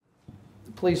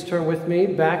Please turn with me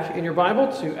back in your Bible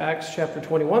to Acts chapter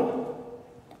 21.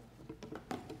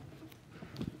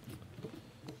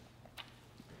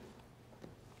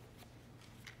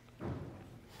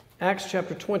 Acts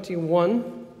chapter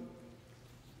 21.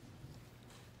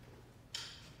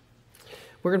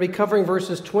 We're going to be covering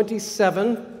verses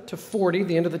 27 to 40,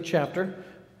 the end of the chapter,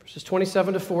 verses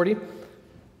 27 to 40.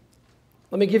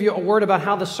 Let me give you a word about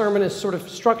how the sermon is sort of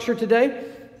structured today.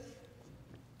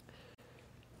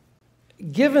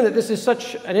 Given that this is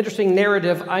such an interesting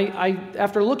narrative, I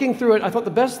after looking through it, I thought the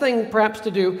best thing perhaps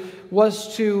to do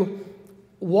was to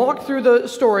walk through the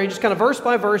story, just kind of verse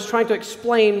by verse, trying to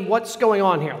explain what's going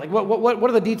on here. Like, what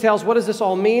are the details? What does this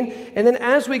all mean? And then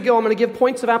as we go, I'm going to give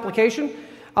points of application.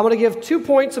 I'm going to give 2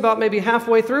 points about maybe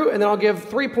halfway through, and then I'll give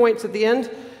 3 points at the end.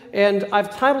 And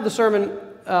I've titled the sermon,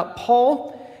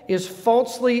 Paul is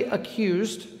falsely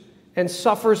accused and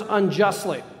suffers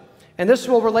unjustly. And this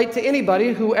will relate to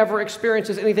anybody who ever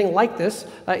experiences anything like this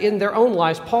in their own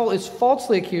lives. Paul is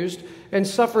falsely accused and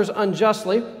suffers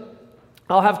unjustly.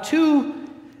 I'll have 2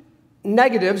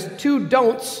 negatives, 2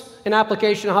 don'ts in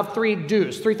application. I'll have 3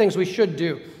 do's, 3 things we should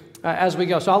do as we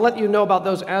go. So I'll let you know about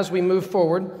those as we move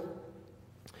forward.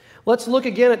 Let's look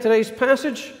again at today's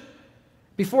passage.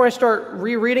 Before I start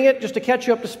rereading it, just to catch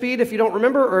you up to speed if you don't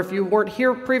remember or if you weren't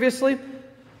here previously,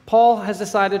 Paul has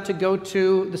decided to go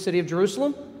to the city of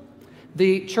Jerusalem.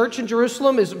 The church in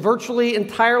Jerusalem is virtually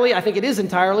entirely, I think it is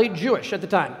entirely, Jewish at the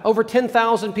time. Over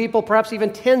 10,000 people, perhaps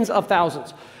even tens of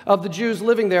thousands of the Jews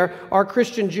living there are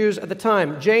Christian Jews at the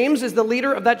time. James is the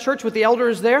leader of that church with the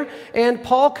elders there, and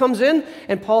Paul comes in,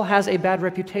 and Paul has a bad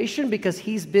reputation because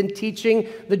he's been teaching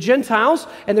the Gentiles,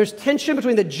 and there's tension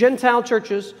between the Gentile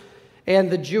churches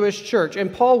and the Jewish church,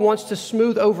 and Paul wants to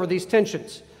smooth over these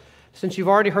tensions. Since you've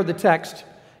already heard the text,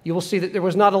 you will see that there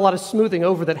was not a lot of smoothing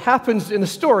over that happens in the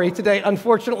story today,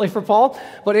 unfortunately for Paul.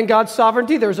 But in God's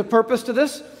sovereignty, there's a purpose to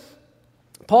this.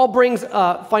 Paul brings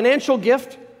a financial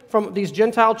gift from these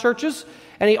Gentile churches,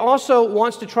 and he also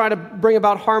wants to try to bring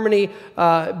about harmony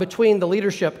between the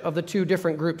leadership of the 2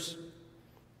 different groups.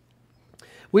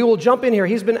 We will jump in here.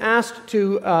 He's been asked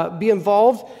to be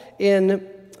involved in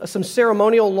some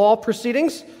ceremonial law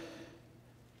proceedings.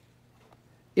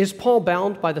 Is Paul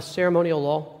bound by the ceremonial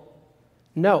law?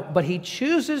 No, but he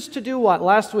chooses to do what?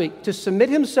 Last week, to submit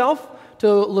himself to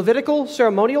Levitical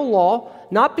ceremonial law,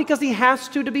 not because he has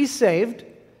to be saved,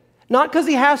 not because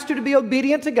he has to be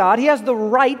obedient to God. He has the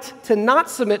right to not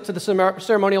submit to the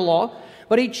ceremonial law,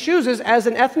 but he chooses, as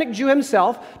an ethnic Jew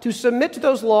himself, to submit to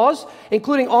those laws,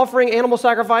 including offering animal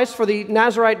sacrifice for the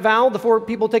Nazirite vow, the 4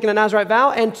 people taking a Nazirite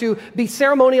vow, and to be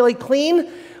ceremonially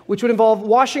clean, which would involve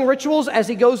washing rituals as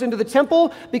he goes into the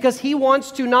temple, because he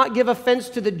wants to not give offense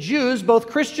to the Jews, both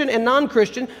Christian and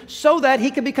non-Christian, so that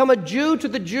he can become a Jew to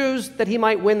the Jews, that he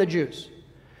might win the Jews.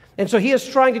 And so he is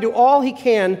trying to do all he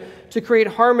can to create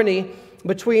harmony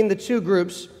between the 2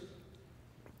 groups.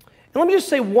 And let me just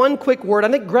say one quick word.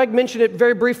 I think Greg mentioned it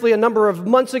very briefly a number of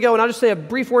months ago, and I'll just say a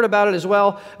brief word about it as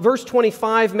well. Verse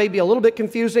 25 may be a little bit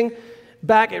confusing.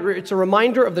 It's a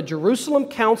reminder of the Jerusalem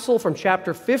Council from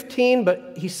chapter 15,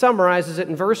 but he summarizes it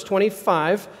in verse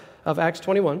 25 of Acts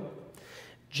 21.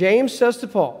 James says to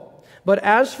Paul, "But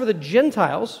as for the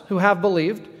Gentiles who have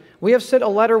believed, we have sent a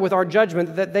letter with our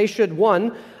judgment that they should,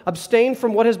 1, abstain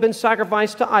from what has been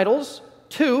sacrificed to idols,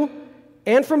 2,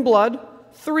 and from blood,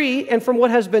 3, and from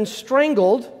what has been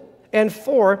strangled, and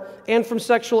 4, and from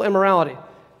sexual immorality."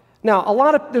 Now,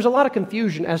 there's a lot of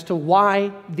confusion as to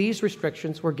why these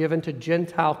restrictions were given to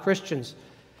Gentile Christians.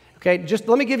 Okay, just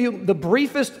let me give you the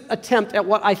briefest attempt at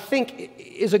what I think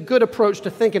is a good approach to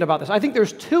thinking about this. I think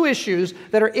there's 2 issues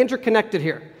that are interconnected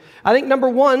here. I think number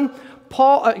 1,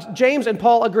 James and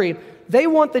Paul agree. They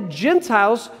want the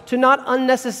Gentiles to not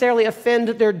unnecessarily offend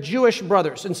their Jewish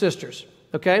brothers and sisters.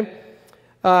 Okay,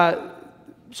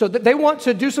 so they want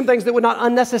to do some things that would not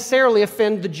unnecessarily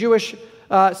offend the Jewish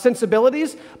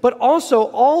sensibilities, but also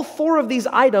all 4 of these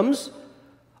items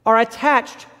are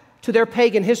attached to their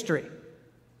pagan history.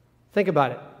 Think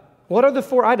about it. What are the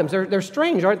 4 items? They're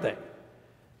strange, aren't they?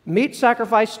 Meat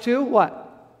sacrificed to what?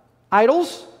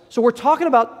 Idols. So we're talking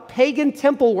about pagan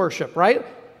temple worship, right?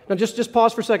 Now just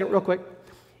pause for a second real quick.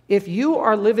 If you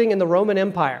are living in the Roman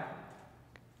Empire,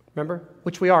 remember?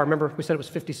 Which we are. Remember, we said it was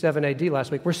 57 AD last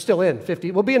week. We're still in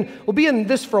 50. We'll be in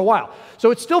this for a while.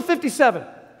 So it's still 57.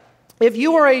 If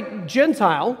you are a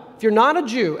Gentile, if you're not a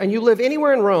Jew, and you live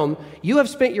anywhere in Rome, you have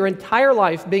spent your entire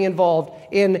life being involved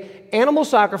in animal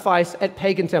sacrifice at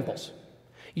pagan temples.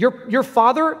 Your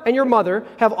father and your mother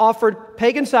have offered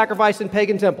pagan sacrifice in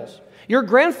pagan temples. Your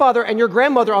grandfather and your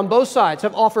grandmother on both sides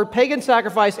have offered pagan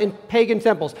sacrifice in pagan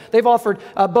temples. They've offered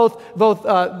both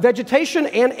vegetation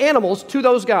and animals to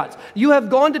those gods. You have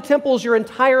gone to temples your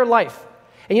entire life.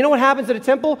 And you know what happens at a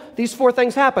temple? These four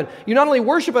things happen. You not only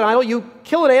worship an idol, you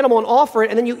kill an animal and offer it,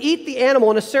 and then you eat the animal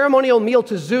in a ceremonial meal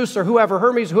to Zeus or whoever,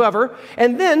 Hermes, whoever.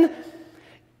 And then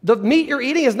the meat you're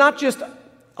eating is not just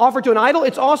offered to an idol,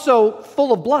 it's also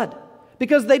full of blood.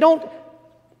 Because they don't,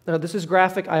 now this is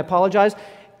graphic, I apologize.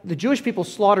 The Jewish people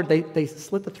slaughtered, they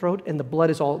slit the throat and the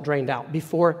blood is all drained out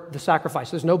before the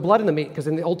sacrifice. There's no blood in the meat because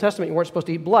in the Old Testament you weren't supposed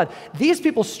to eat blood. These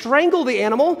people strangle the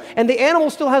animal and the animal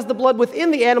still has the blood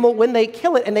within the animal when they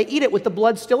kill it and they eat it with the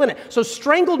blood still in it. So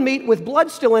strangled meat with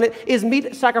blood still in it is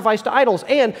meat sacrificed to idols.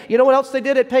 And you know what else they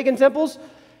did at pagan temples?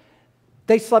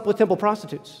 They slept with temple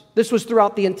prostitutes. This was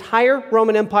throughout the entire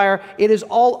Roman Empire. It is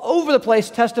all over the place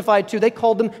testified to. They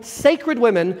called them sacred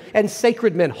women and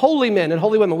sacred men and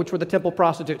holy women, which were the temple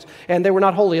prostitutes. And they were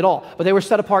not holy at all, but they were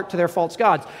set apart to their false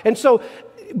gods. And so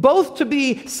both to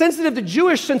be sensitive to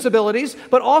Jewish sensibilities,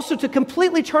 but also to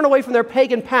completely turn away from their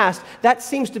pagan past, that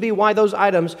seems to be why those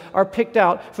items are picked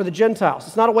out for the Gentiles.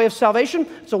 It's not a way of salvation.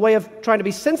 It's a way of trying to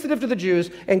be sensitive to the Jews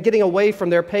and getting away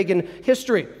from their pagan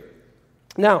history.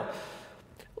 Now,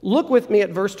 look with me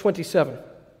at verse 27.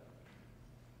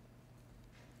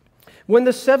 When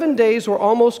the 7 days were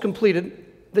almost completed,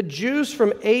 the Jews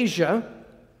from Asia,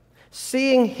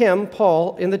 seeing him,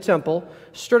 Paul, in the temple,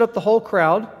 stirred up the whole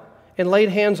crowd and laid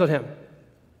hands on him,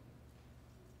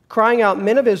 crying out,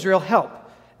 "Men of Israel, help!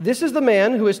 This is the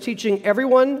man who is teaching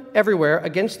everyone everywhere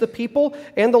against the people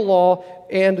and the law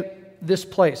and this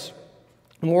place.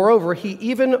 Moreover, he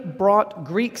even brought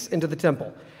Greeks into the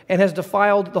temple and has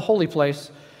defiled the holy place.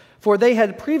 For they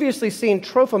had previously seen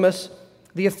Trophimus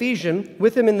the Ephesian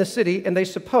with him in the city, and they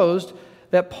supposed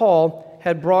that Paul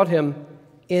had brought him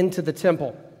into the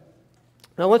temple."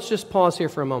 Now let's just pause here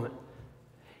for a moment.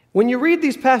 When you read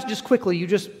these passages quickly,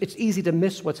 it's easy to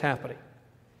miss what's happening.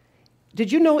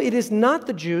 Did you know it is not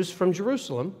the Jews from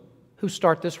Jerusalem who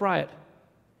start this riot?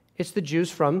 It's the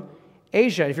Jews from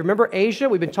Asia. If you remember Asia,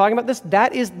 we've been talking about this.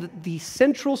 That is the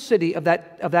central city of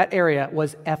that area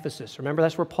was Ephesus. Remember,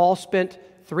 that's where Paul spent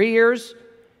 3 years. Do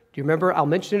you remember? I'll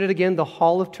mention it again, the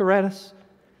Hall of Tyrannus.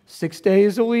 6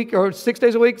 days a week,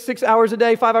 6 hours a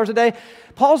day, 5 hours a day.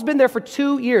 Paul's been there for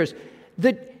 2 years.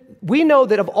 We know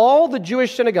that of all the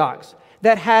Jewish synagogues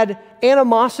that had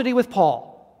animosity with Paul,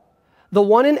 the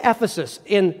one in Ephesus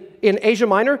in Asia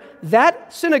Minor,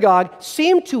 that synagogue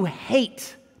seemed to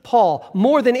hate Paul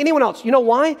more than anyone else. You know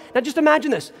why? Now just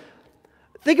imagine this.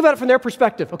 Think about it from their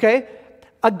perspective, okay?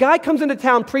 A guy comes into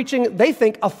town preaching, they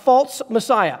think, a false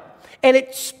Messiah, and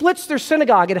it splits their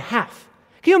synagogue in half.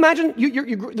 Can you imagine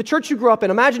the church you grew up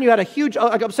in? Imagine you had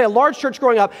a large church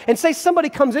growing up, and say somebody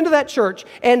comes into that church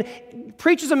and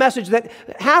preaches a message that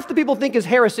half the people think is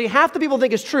heresy, half the people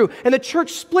think is true, and the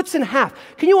church splits in half.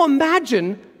 Can you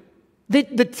imagine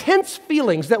the tense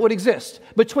feelings that would exist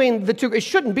between the two? It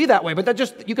shouldn't be that way, but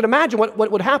you can imagine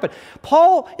what would happen.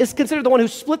 Paul is considered the one who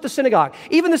split the synagogue.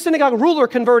 Even the synagogue ruler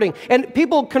converting, and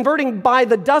people converting by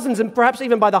the dozens and perhaps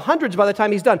even by the hundreds by the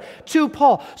time he's done to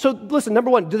Paul. So listen,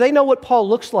 number one, do they know what Paul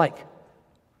looks like?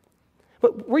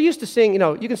 But we're used to seeing,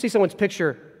 you can see someone's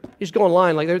picture. You just go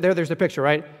online, like there's their picture,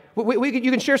 right?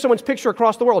 You can share someone's picture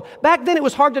across the world. Back then, it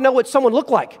was hard to know what someone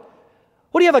looked like.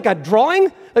 What do you have, like a drawing?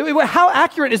 How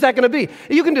accurate is that going to be?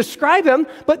 You can describe him,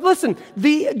 but listen,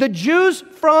 the Jews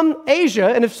from Asia,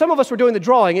 and if some of us were doing the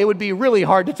drawing, it would be really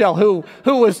hard to tell who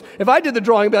was, if I did the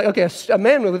drawing, I'd be like, okay, a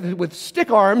man with stick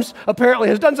arms apparently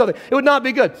has done something. It would not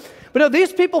be good. But no,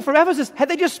 these people from Ephesus, had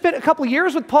they just spent a couple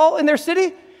years with Paul in their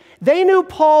city? They knew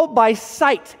Paul by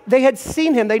sight. They had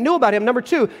seen him. They knew about him. Number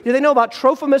two, did they know about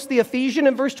Trophimus the Ephesian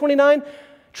in verse 29?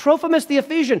 Trophimus the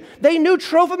Ephesian. They knew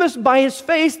Trophimus by his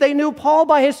face. They knew Paul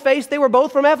by his face. They were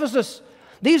both from Ephesus.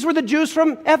 These were the Jews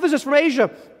from Ephesus, from Asia.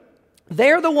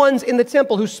 They're the ones in the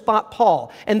temple who spot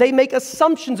Paul, and they make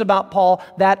assumptions about Paul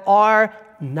that are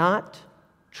not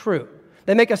true.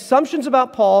 They make assumptions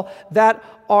about Paul that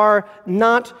are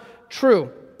not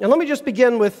true. And let me just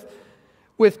begin with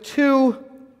two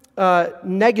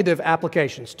negative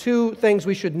applications, two things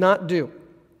we should not do.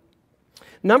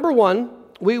 Number one,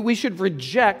 we should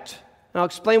reject, and I'll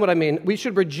explain what I mean. We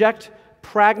should reject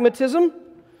pragmatism.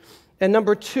 And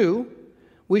number two,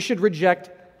 we should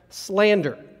reject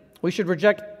slander. We should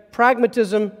reject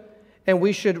pragmatism, and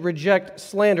we should reject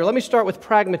slander. Let me start with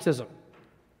pragmatism.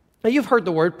 Now, you've heard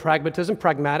the word pragmatism,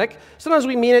 pragmatic. Sometimes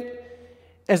we mean it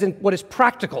as in what is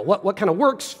practical, what kind of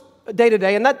works day to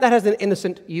day, and that has an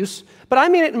innocent use. But I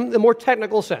mean it in the more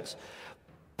technical sense.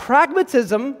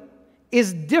 Pragmatism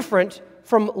is different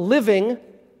from living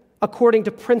according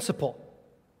to principle.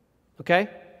 Okay?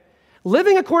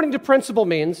 Living according to principle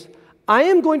means I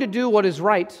am going to do what is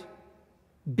right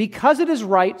because it is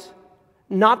right,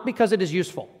 not because it is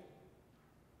useful.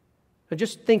 Now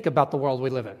just think about the world we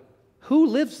live in. Who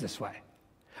lives this way?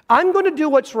 I'm going to do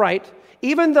what's right,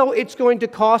 even though it's going to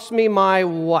cost me my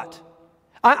what?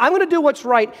 I'm going to do what's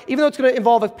right, even though it's going to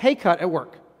involve a pay cut at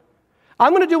work.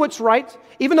 I'm going to do what's right,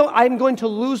 even though I'm going to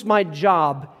lose my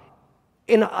job.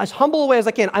 In as humble a way as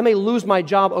I can, I may lose my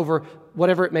job over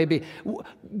whatever it may be.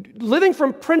 Living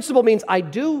from principle means I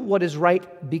do what is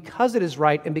right because it is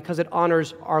right and because it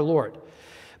honors our Lord.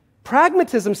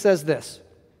 Pragmatism says this: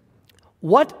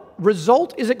 what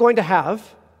result is it going to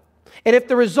have? And if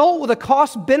the result with a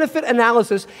cost-benefit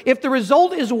analysis, if the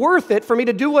result is worth it for me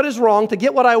to do what is wrong, to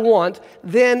get what I want,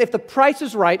 then if the price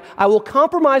is right, I will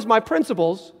compromise my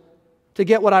principles to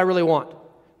get what I really want.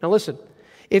 Now listen,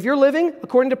 if you're living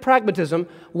according to pragmatism,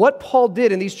 what Paul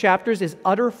did in these chapters is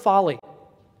utter folly.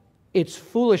 It's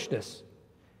foolishness.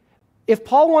 If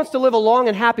Paul wants to live a long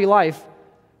and happy life,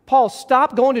 Paul,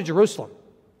 stop going to Jerusalem.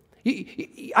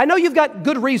 I know you've got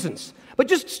good reasons, but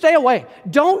just stay away.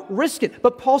 Don't risk it.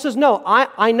 But Paul says, no,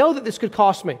 I know that this could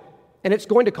cost me, and it's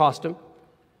going to cost him.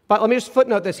 But let me just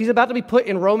footnote this. He's about to be put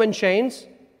in Roman chains.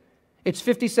 It's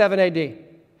 57 AD.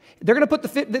 They're going to put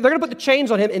the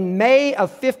chains on him in May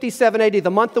of 57 AD,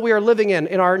 the month that we are living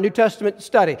in our New Testament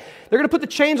study. They're going to put the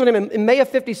chains on him in May of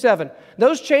 57.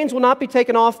 Those chains will not be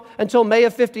taken off until May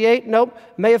of 58. Nope.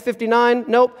 May of 59.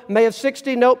 Nope. May of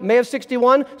 60. Nope. May of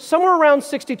 61. Somewhere around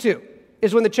 62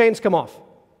 is when the chains come off.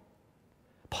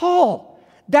 Paul,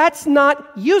 that's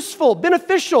not useful,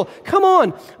 beneficial. Come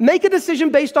on. Make a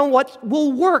decision based on what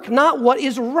will work, not what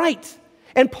is right.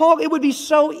 And Paul, it would be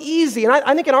so easy, and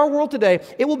I think in our world today,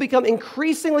 it will become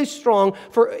increasingly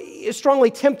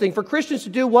strongly tempting for Christians to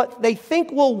do what they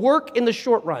think will work in the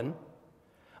short run,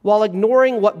 while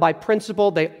ignoring what by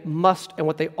principle they must and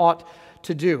what they ought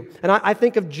to do. And I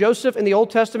think of Joseph in the Old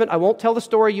Testament. I won't tell the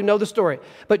story, you know the story.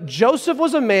 But Joseph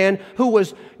was a man who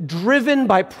was driven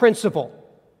by principle.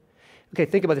 Okay,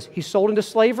 think about this. He's sold into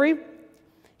slavery.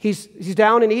 He's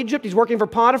down in Egypt. He's working for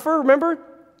Potiphar, remember?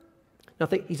 Now,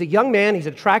 he's a young man. He's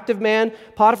an attractive man.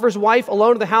 Potiphar's wife,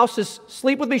 alone in the house, says,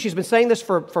 sleep with me. She's been saying this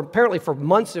for apparently for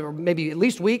months or maybe at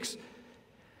least weeks.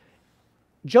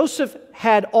 Joseph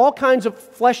had all kinds of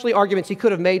fleshly arguments he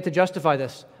could have made to justify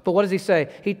this. But what does he say?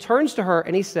 He turns to her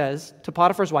and he says, to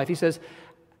Potiphar's wife, he says,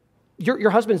 your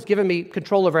husband's given me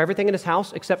control over everything in his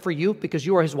house except for you because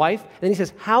you are his wife. And then he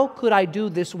says, how could I do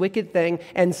this wicked thing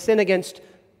and sin against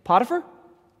Potiphar?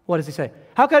 What does he say?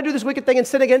 How could I do this wicked thing and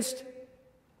sin against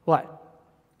what?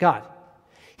 God.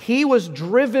 He was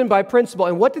driven by principle.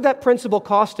 And what did that principle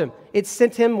cost him? It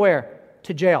sent him where?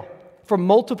 To jail for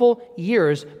multiple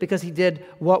years because he did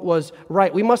what was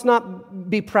right. We must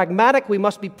not be pragmatic. We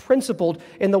must be principled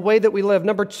in the way that we live.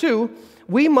 Number two,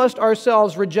 we must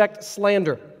ourselves reject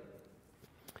slander.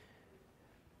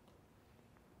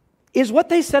 Is what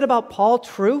they said about Paul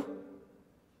true?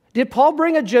 Did Paul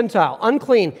bring a Gentile,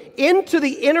 unclean, into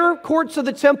the inner courts of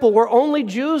the temple where only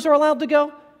Jews are allowed to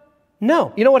go?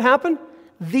 No. You know what happened?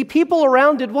 The people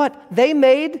around did what? They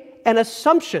made an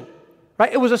assumption,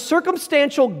 right? It was a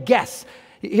circumstantial guess.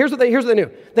 Here's what they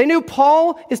knew. They knew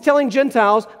Paul is telling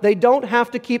Gentiles they don't have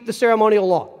to keep the ceremonial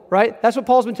law, right? That's what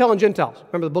Paul's been telling Gentiles.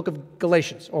 Remember the book of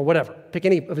Galatians or whatever. Pick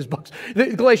any of his books.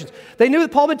 Galatians. They knew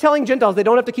that Paul had been telling Gentiles they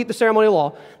don't have to keep the ceremonial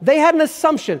law. They had an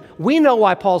assumption. We know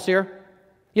why Paul's here.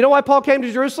 You know why Paul came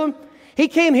to Jerusalem? He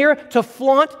came here to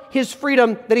flaunt his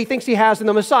freedom that he thinks he has in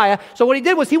the Messiah. So what he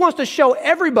did was he wants to show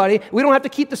everybody we don't have to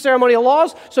keep the ceremonial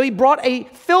laws. So he brought a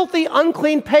filthy,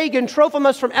 unclean pagan,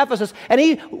 Trophimus from Ephesus, and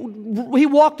he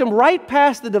walked him right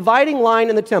past the dividing line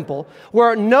in the temple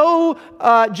where no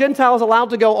Gentiles allowed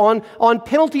to go on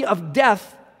penalty of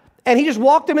death. And he just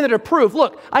walked him in there to prove,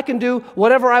 look, I can do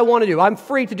whatever I want to do. I'm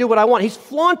free to do what I want. He's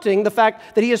flaunting the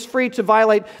fact that he is free to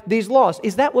violate these laws.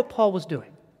 Is that what Paul was doing?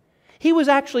 He was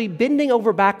actually bending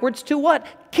over backwards to what?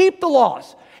 Keep the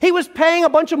laws. He was paying a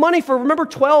bunch of money for, remember,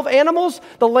 12 animals,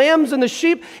 the lambs and the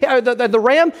sheep, the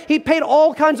ram. He paid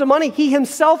all kinds of money. He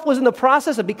himself was in the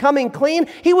process of becoming clean.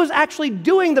 He was actually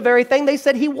doing the very thing they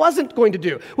said he wasn't going to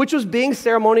do, which was being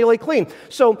ceremonially clean.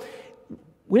 So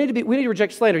we need to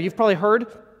reject slander. You've probably heard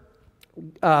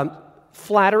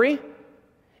flattery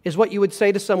is what you would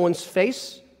say to someone's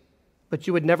face, but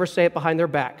you would never say it behind their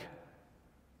back.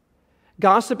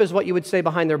 Gossip is what you would say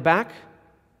behind their back,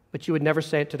 but you would never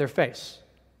say it to their face.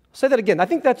 I'll say that again. I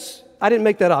didn't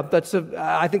make that up.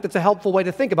 I think that's a helpful way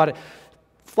to think about it.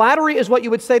 Flattery is what you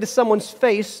would say to someone's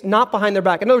face, not behind their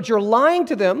back. In other words, you're lying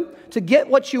to them to get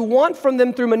what you want from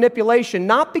them through manipulation,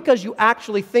 not because you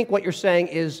actually think what you're saying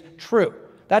is true.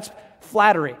 That's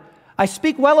flattery. I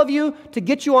speak well of you to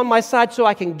get you on my side so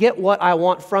I can get what I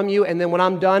want from you, and then when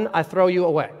I'm done, I throw you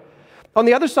away. On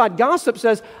the other side, gossip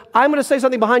says, I'm going to say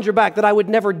something behind your back that I would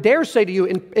never dare say to you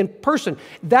in person.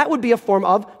 That would be a form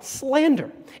of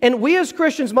slander. And we as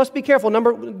Christians must be careful.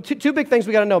 Two big things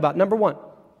we got to know about. Number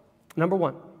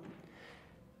one,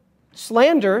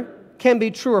 slander can be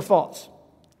true or false.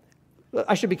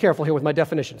 I should be careful here with my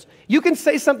definitions. You can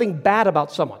say something bad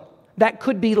about someone that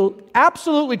could be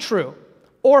absolutely true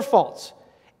or false.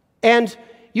 And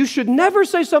you should never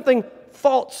say something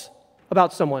false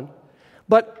about someone.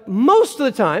 But most of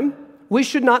the time, we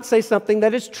should not say something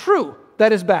that is true,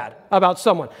 that is bad about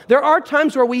someone. There are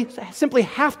times where we simply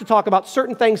have to talk about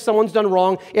certain things someone's done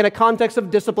wrong in a context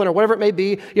of discipline or whatever it may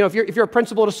be. You know, if you're a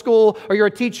principal at a school or you're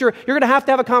a teacher, you're going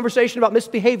to have a conversation about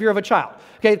misbehavior of a child.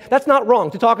 Okay, that's not wrong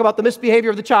to talk about the misbehavior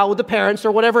of the child with the parents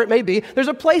or whatever it may be. There's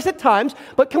a place at times,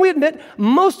 but can we admit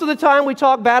most of the time we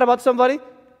talk bad about somebody?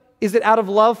 Is it out of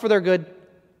love for their good?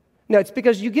 No, it's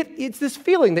because it's this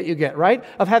feeling that you get, right?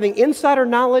 Of having insider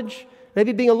knowledge,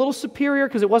 maybe being a little superior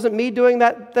because it wasn't me doing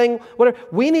that thing, whatever.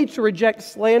 We need to reject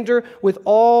slander with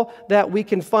all that we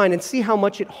can find and see how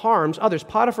much it harms others.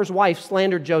 Potiphar's wife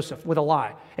slandered Joseph with a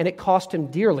lie, and it cost him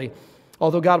dearly,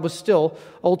 although God was still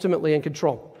ultimately in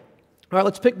control. All right,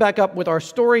 let's pick back up with our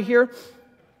story here.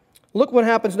 Look what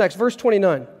happens next, verse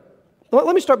 29.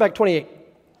 Let me start back 28.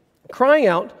 Crying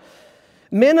out,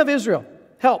 men of Israel,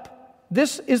 help.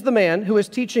 This is the man who is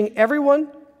teaching everyone,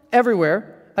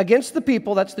 everywhere, against the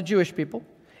people, that's the Jewish people,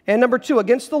 and number 2,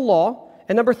 against the law,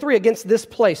 and number 3, against this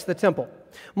place, the temple.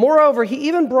 Moreover, he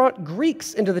even brought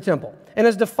Greeks into the temple and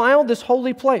has defiled this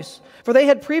holy place. For they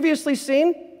had previously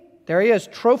seen, there he is,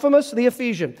 Trophimus the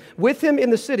Ephesian, with him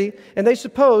in the city, and they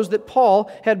supposed that Paul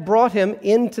had brought him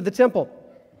into the temple.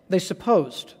 They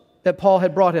supposed that Paul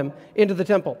had brought him into the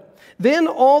temple. Then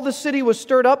all the city was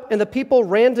stirred up, and the people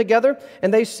ran together,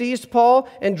 and they seized Paul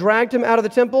and dragged him out of the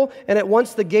temple, and at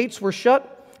once the gates were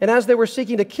shut. And as they were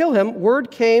seeking to kill him, word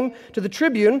came to the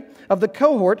tribune of the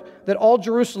cohort that all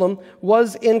Jerusalem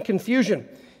was in confusion.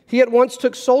 He at once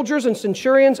took soldiers and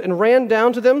centurions and ran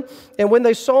down to them, and when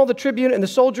they saw the tribune and the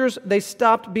soldiers, they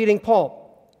stopped beating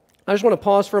Paul. I just want to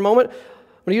pause for a moment.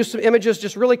 I'm going to use some images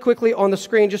just really quickly on the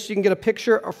screen just so you can get a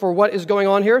picture for what is going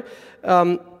on here.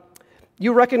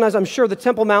 You recognize, I'm sure, the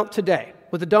Temple Mount today,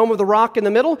 with the Dome of the Rock in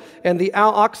the middle and the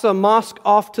Al-Aqsa Mosque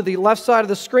off to the left side of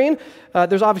the screen.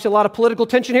 There's obviously a lot of political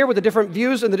tension here with the different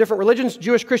views and the different religions,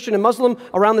 Jewish, Christian, and Muslim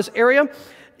around this area.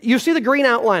 You see the green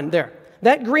outline there.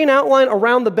 That green outline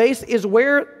around the base is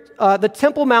where the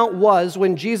Temple Mount was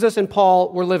when Jesus and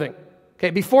Paul were living. Okay,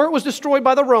 before it was destroyed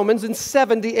by the Romans in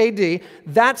 70 AD,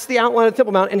 that's the outline of the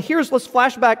Temple Mount. And let's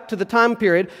flash back to the time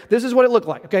period. This is what it looked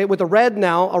like, okay, with the red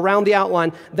now around the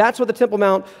outline. That's what the Temple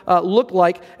Mount looked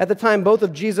like at the time, both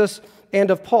of Jesus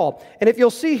and of Paul. And if you'll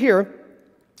see here,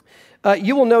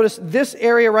 you will notice this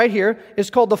area right here is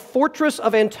called the Fortress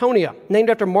of Antonia, named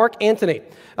after Mark Antony.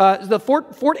 The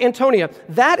Fort Antonia,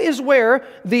 that is where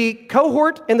the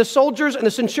cohort and the soldiers and the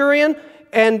centurion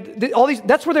and all these,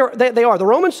 that's where they are. The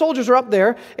Roman soldiers are up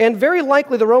there, and very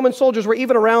likely the Roman soldiers were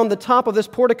even around the top of this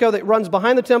portico that runs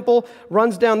behind the temple,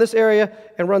 runs down this area,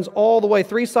 and runs all the way,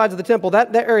 3 sides of the temple.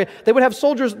 That area, they would have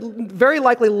soldiers very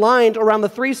likely lined around the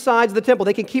 3 sides of the temple.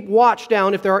 They can keep watch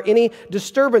down if there are any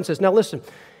disturbances. Now listen,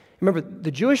 remember,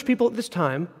 the Jewish people at this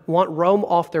time want Rome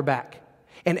off their back.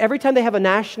 And every time they have a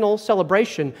national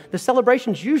celebration, the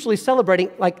celebration's usually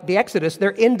celebrating, like the Exodus,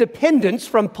 their independence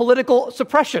from political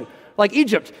suppression, like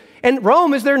Egypt. And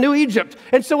Rome is their new Egypt.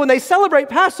 And so when they celebrate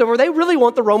Passover, they really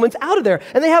want the Romans out of there.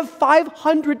 And they have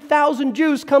 500,000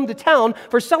 Jews come to town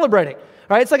for celebrating.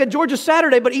 Right? It's like a Georgia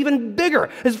Saturday, but even bigger.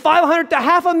 There's 500 to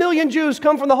 500,000 Jews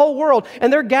come from the whole world,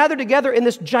 and they're gathered together in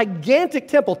this gigantic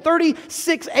temple,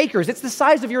 36 acres. It's the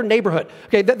size of your neighborhood.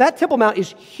 Okay, that Temple Mount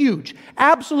is huge,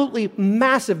 absolutely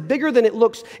massive, bigger than it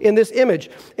looks in this image.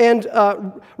 And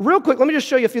real quick, let me just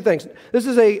show you a few things. This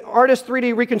is a artist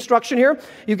 3D reconstruction here.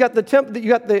 You've got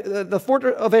the Fort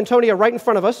of Antonia right in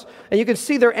front of us, and you can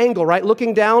see their angle, right,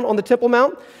 looking down on the Temple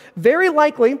Mount. Very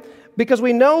likely, because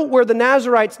we know where the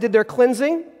Nazarites did their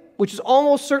cleansing, which is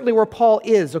almost certainly where Paul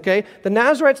is, okay? The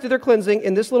Nazarites did their cleansing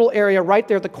in this little area right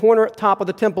there at the corner top of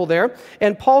the temple there,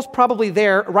 and Paul's probably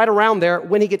there, right around there,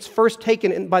 when he gets first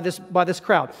taken in by this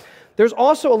crowd. There's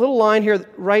also a little line here,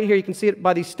 right here, you can see it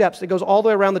by these steps. It goes all the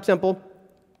way around the temple,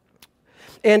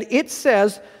 and it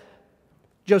says,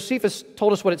 Josephus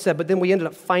told us what it said, but then we ended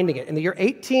up finding it. In the year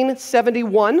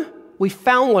 1871, we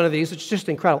found one of these. It's just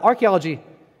incredible. Archaeology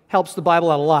helps the Bible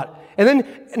out a lot. And then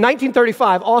in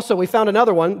 1935, also, we found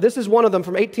another one. This is one of them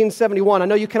from 1871. I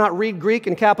know you cannot read Greek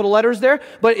in capital letters there,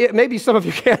 but maybe some of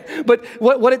you can. But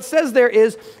what it says there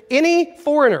is, any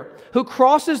foreigner who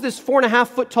crosses this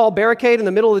 4.5-foot tall barricade in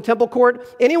the middle of the temple court,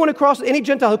 any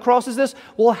Gentile who crosses this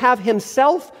will have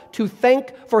himself to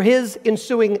thank for his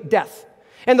ensuing death.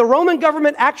 And the Roman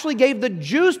government actually gave the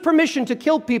Jews permission to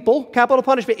kill people, capital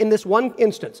punishment, in this one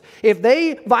instance. If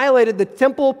they violated the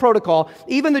temple protocol,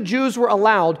 even the Jews were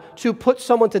allowed to put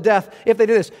someone to death if they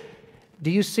did this.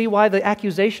 Do you see why the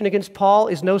accusation against Paul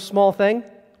is no small thing?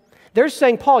 They're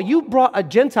saying, Paul, you brought a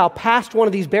Gentile past one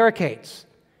of these barricades.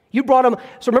 You brought him,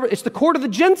 so remember, it's the court of the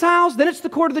Gentiles, then it's the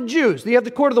court of the Jews. You have the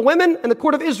court of the women and the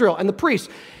court of Israel and the priests.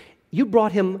 You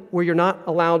brought him where you're not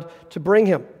allowed to bring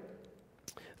him.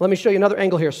 Let me show you another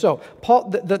angle here. So Paul,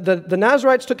 the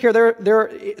Nazarites took care of their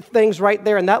things right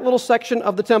there in that little section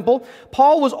of the temple.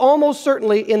 Paul was almost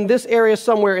certainly in this area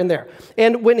somewhere in there.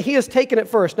 And when he is taken at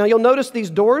first, now you'll notice these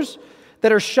doors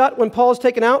that are shut when Paul is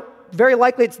taken out. Very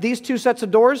likely it's these two sets of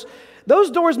doors.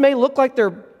 Those doors may look like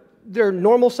they're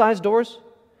normal-sized doors.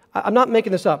 I'm not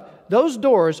making this up. Those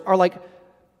doors are like,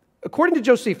 according to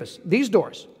Josephus, these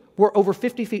doors were over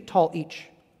 50 feet tall each.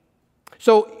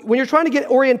 So when you're trying to get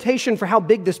orientation for how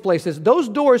big this place is, those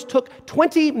doors took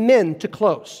 20 men to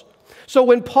close. So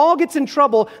when Paul gets in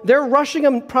trouble, they're rushing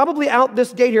him probably out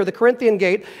this gate here, the Corinthian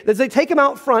gate. As they take him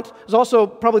out front, there's also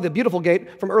probably the beautiful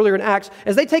gate from earlier in Acts.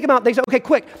 As they take him out, they say, okay,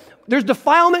 quick, there's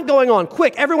defilement going on.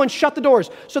 Quick, everyone shut the doors.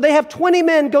 So they have 20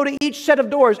 men go to each set of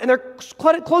doors, and they're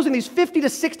closing these 50 to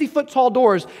 60 foot tall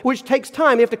doors, which takes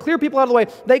time. You have to clear people out of the way.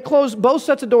 They close both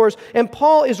sets of doors, and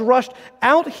Paul is rushed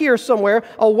out here somewhere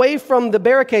away from the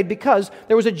barricade because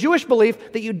there was a Jewish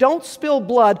belief that you don't spill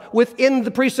blood within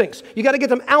the precincts. You got to get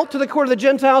them out to the court of the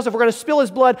Gentiles if we're going to spill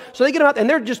his blood. So they get him out, and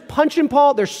they're just punching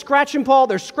Paul, they're scratching Paul,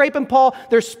 they're scraping Paul,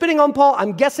 they're spitting on Paul.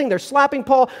 I'm guessing they're slapping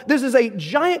Paul. This is a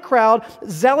giant crowd,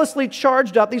 zealously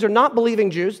charged up. These are not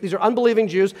believing Jews. These are unbelieving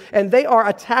Jews, and they are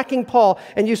attacking Paul.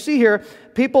 And you see here,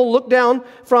 people look down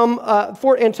from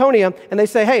Fort Antonia, and they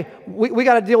say, hey, we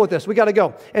got to deal with this. We got to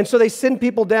go. And so they send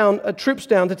people down, troops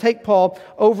down, to take Paul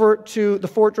over to the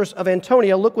fortress of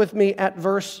Antonia. Look with me at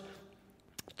verse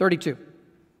 32.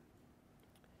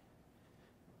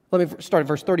 Let me start at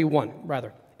verse 31,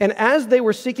 rather. And as they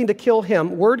were seeking to kill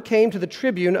him, word came to the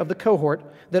tribune of the cohort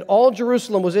that all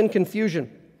Jerusalem was in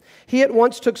confusion. He at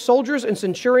once took soldiers and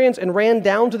centurions and ran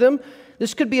down to them.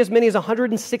 This could be as many as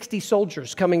 160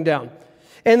 soldiers coming down.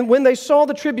 And when they saw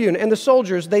the tribune and the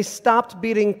soldiers, they stopped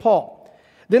beating Paul.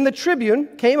 Then the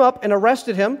tribune came up and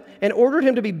arrested him and ordered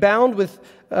him to be bound with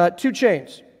 2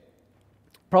 chains,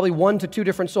 probably 1 to 2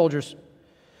 different soldiers.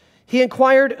 He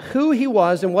inquired who he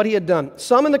was and what he had done.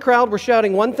 Some in the crowd were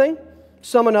shouting one thing,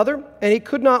 some another, and he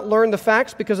could not learn the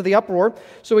facts because of the uproar,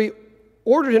 so he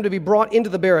ordered him to be brought into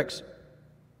the barracks.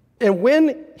 And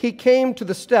when he came to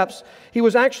the steps, he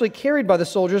was actually carried by the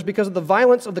soldiers because of the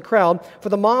violence of the crowd, for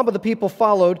the mob of the people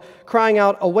followed, crying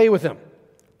out, "Away with him."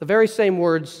 The very same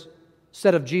words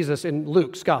said of Jesus in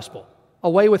Luke's gospel.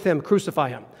 Away with him, crucify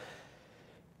him.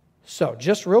 So,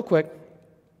 just real quick,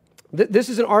 this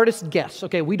is an artist's guess.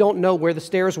 Okay, we don't know where the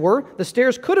stairs were. The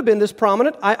stairs could have been this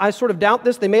prominent. I sort of doubt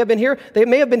this. They may have been here. They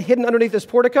may have been hidden underneath this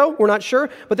portico. We're not sure.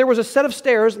 But there was a set of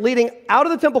stairs leading out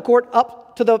of the temple court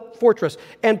up to the fortress.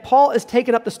 And Paul is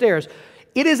taken up the stairs.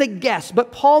 It is a guess,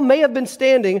 but Paul may have been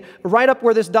standing right up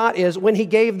where this dot is when he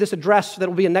gave this address that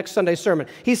will be in next Sunday's sermon.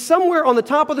 He's somewhere on the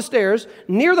top of the stairs,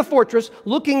 near the fortress,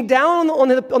 looking down on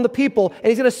the people, and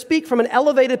he's going to speak from an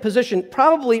elevated position,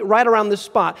 probably right around this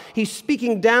spot. He's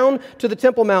speaking down to the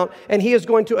Temple Mount, and he is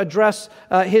going to address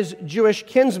his Jewish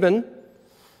kinsmen.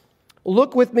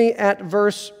 Look with me at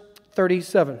verse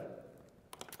 37.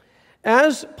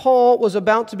 As Paul was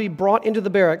about to be brought into the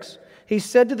barracks, he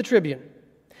said to the tribune,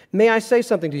 "May I say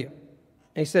something to you?"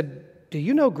 And he said, "Do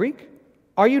you know Greek?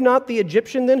 Are you not the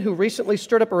Egyptian then who recently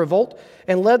stirred up a revolt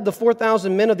and led the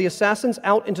 4,000 men of the assassins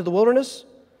out into the wilderness?"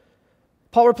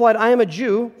 Paul replied, "I am a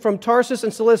Jew from Tarsus in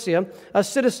Cilicia, a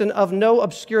citizen of no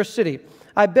obscure city.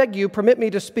 I beg you, permit me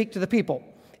to speak to the people."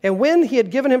 And when he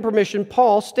had given him permission,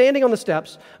 Paul, standing on the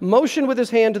steps, motioned with his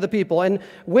hand to the people. And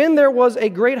when there was a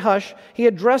great hush, he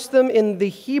addressed them in the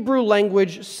Hebrew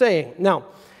language, saying, now,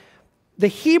 the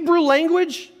Hebrew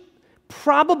language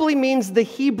probably means the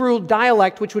Hebrew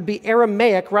dialect, which would be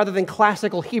Aramaic rather than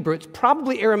classical Hebrew. It's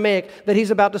probably Aramaic that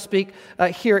he's about to speak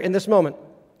here in this moment.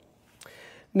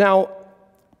 Now,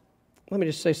 let me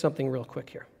just say something real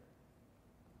quick here.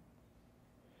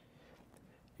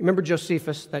 Remember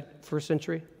Josephus, that first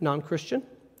century non-Christian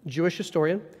Jewish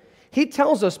historian? He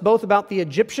tells us both about the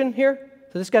Egyptian here.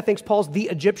 So this guy thinks Paul's the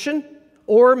Egyptian.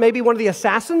 or maybe one of the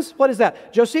assassins. What is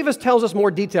that? Josephus tells us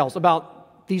more details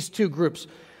about these two groups.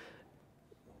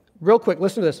 Real quick,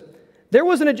 listen to this.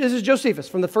 This is Josephus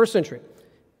from the first century,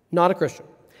 not a Christian.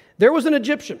 There was an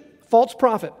Egyptian, false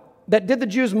prophet, that did the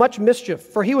Jews much mischief,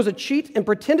 for he was a cheat and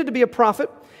pretended to be a prophet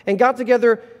and got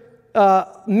together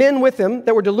men with him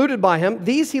that were deluded by him.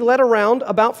 These he led around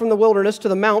about from the wilderness to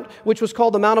the mount, which was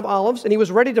called the Mount of Olives, and he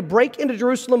was ready to break into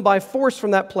Jerusalem by force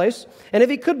from that place. And if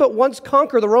he could but once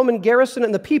conquer the Roman garrison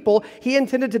and the people, he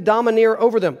intended to domineer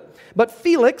over them. But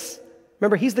Felix,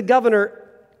 remember, he's the governor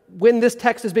when this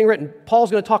text is being written.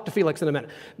 Paul's going to talk to Felix in a minute.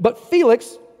 But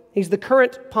Felix, he's the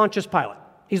current Pontius Pilate.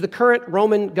 He's the current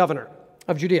Roman governor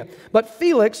of Judea. But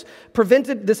Felix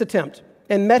prevented this attempt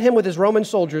and met him with his Roman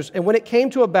soldiers. And when it came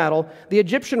to a battle, the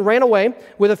Egyptian ran away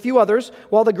with a few others,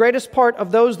 while the greatest part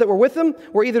of those that were with him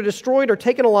were either destroyed or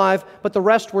taken alive, but the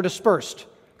rest were dispersed.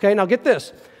 Okay, now get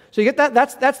this. So you get that?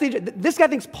 This guy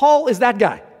thinks Paul is that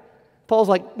guy. Paul's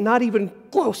like, not even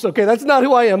close. Okay, that's not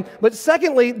who I am. But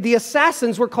secondly, the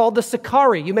assassins were called the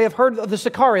Sicarii. You may have heard of the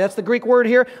Sicarii. That's the Greek word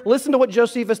here. Listen to what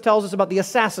Josephus tells us about the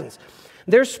assassins.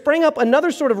 There sprang up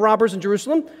another sort of robbers in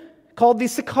Jerusalem called the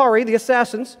Sicarii, the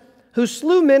assassins, who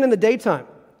slew men in the daytime,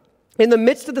 in the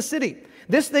midst of the city.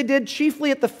 This they did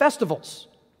chiefly at the festivals.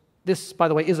 This, by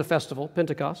the way, is a festival,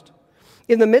 Pentecost.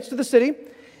 In the midst of the city,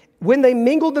 when they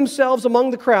mingled themselves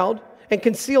among the crowd and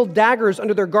concealed daggers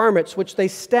under their garments, with which they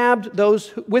stabbed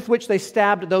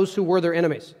those who were their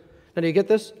enemies. Now, do you get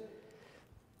this?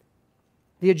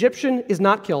 The Egyptian is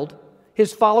not killed.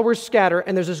 His followers scatter,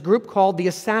 and there's this group called the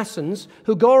assassins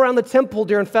who go around the temple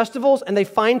during festivals, and they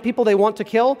find people they want to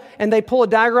kill, and they pull a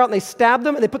dagger out, and they stab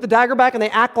them, and they put the dagger back, and they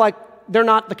act like they're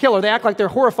not the killer. They act like they're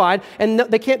horrified, and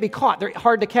they can't be caught. They're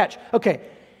hard to catch. Okay,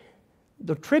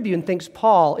 the Tribune thinks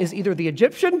Paul is either the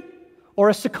Egyptian or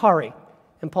a Sicarii.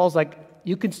 And Paul's like,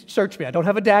 you can search me. I don't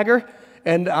have a dagger,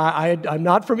 and I'm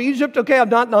not from Egypt. Okay, I'm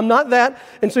not that.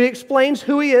 And so he explains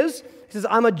who he is. He says,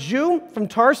 I'm a Jew from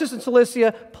Tarsus in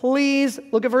Cilicia. Please,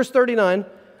 look at verse 39.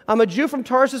 I'm a Jew from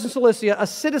Tarsus in Cilicia, a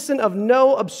citizen of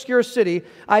no obscure city.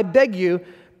 I beg you,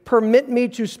 permit me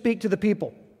to speak to the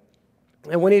people.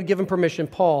 And when he had given permission,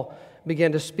 Paul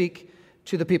began to speak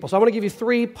to the people. So I want to give you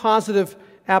 3 positive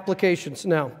applications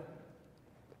now.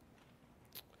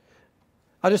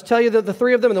 I'll just tell you the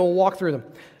 3 of them, and then we'll walk through them.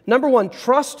 Number 1,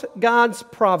 trust God's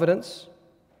providence.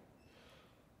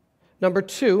 Number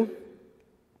 2,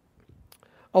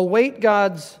 await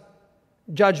God's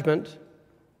judgment.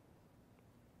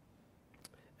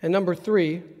 And number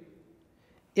 3,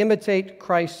 imitate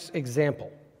Christ's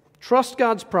example. Trust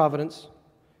God's providence,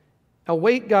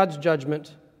 await God's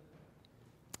judgment,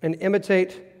 and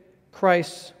imitate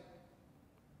Christ's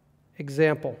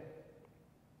example.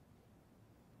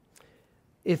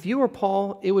 If you were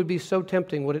Paul, it would be so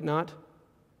tempting, would it not?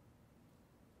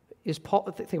 Think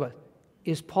about it.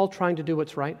 Is Paul trying to do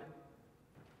what's right?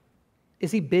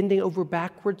 Is he bending over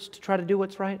backwards to try to do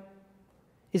what's right?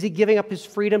 Is he giving up his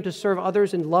freedom to serve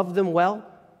others and love them well?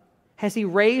 Has he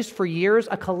raised for years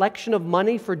a collection of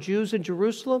money for Jews in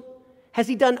Jerusalem? Has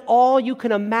he done all you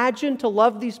can imagine to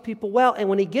love these people well? And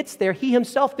when he gets there, he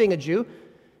himself being a Jew,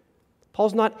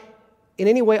 Paul's not in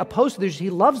any way opposed to the Jews.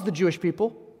 He loves the Jewish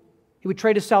people. He would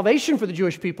trade his salvation for the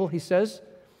Jewish people, he says.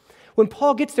 When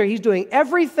Paul gets there, he's doing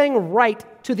everything right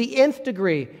to the nth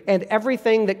degree, and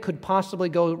everything that could possibly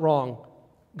go wrong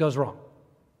goes wrong.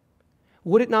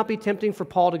 Would it not be tempting for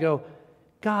Paul to go,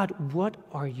 God, what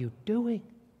are you doing?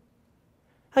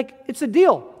 Like, it's a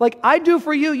deal. Like, I do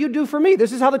for you, you do for me.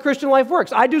 This is how the Christian life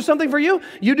works. I do something for you,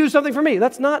 you do something for me.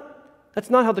 That's not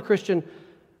how the Christian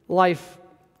life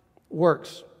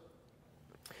works.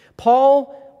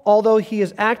 Paul, although he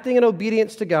is acting in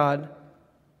obedience to God,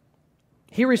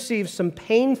 he receives some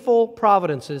painful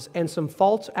providences and some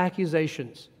false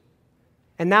accusations.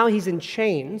 And now he's in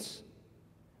chains.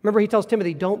 Remember, he tells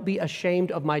Timothy, don't be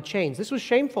ashamed of my chains. This was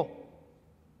shameful.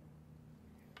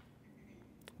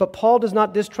 But Paul does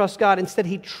not distrust God. Instead,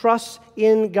 he trusts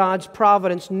in God's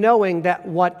providence, knowing that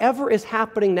whatever is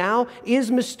happening now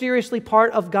is mysteriously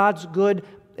part of God's good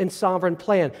and sovereign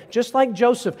plan. Just like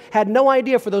Joseph had no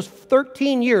idea for those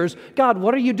 13 years, God,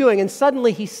 what are you doing? And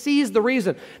suddenly he sees the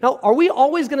reason. Now, are we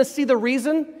always going to see the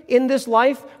reason in this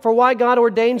life for why God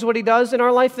ordains what he does in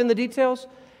our life in the details?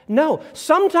 No.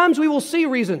 Sometimes we will see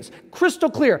reasons, crystal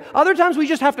clear. Other times we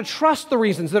just have to trust the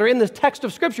reasons that are in the text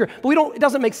of Scripture, but it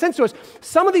doesn't make sense to us.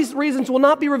 Some of these reasons will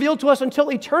not be revealed to us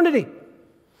until eternity.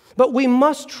 But we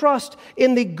must trust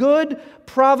in the good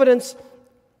providence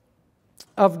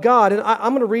of God. And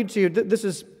I'm going to read to you,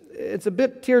 it's a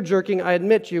bit tear-jerking, I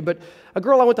admit to you, but a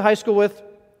girl I went to high school with,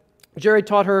 Jerry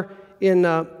taught her in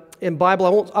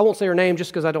Bible. I won't say her name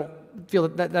just because I don't feel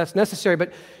that that's necessary,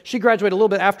 but she graduated a little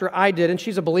bit after I did, and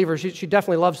she's a believer. She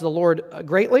definitely loves the Lord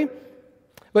greatly.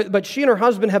 But she and her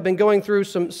husband have been going through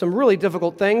some really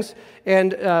difficult things,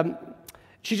 and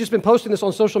she's just been posting this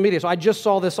on social media. So I just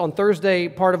saw this on Thursday,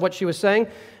 part of what she was saying.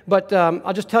 But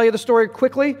I'll just tell you the story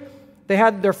quickly. They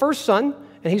had their first son,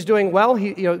 and he's doing well.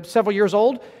 Several years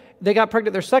old. They got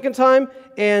pregnant their second time,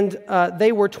 and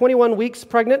they were 21 weeks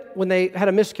pregnant when they had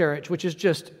a miscarriage, which is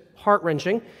just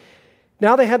heart-wrenching.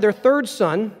 Now they had their third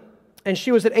son, and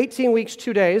she was at 18 weeks,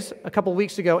 2 days, a couple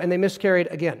weeks ago, and they miscarried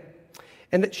again.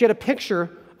 And she had a picture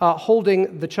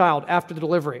holding the child after the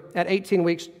delivery at 18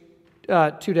 weeks,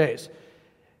 2 days.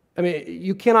 I mean,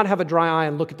 you cannot have a dry eye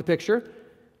and look at the picture.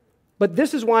 But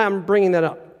this is why I'm bringing that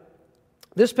up.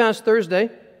 This past Thursday,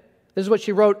 this is what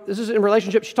she wrote. This is in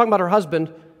relationship. She's talking about her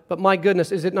husband, but my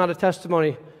goodness, is it not a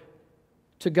testimony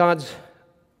to God's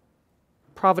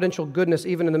providential goodness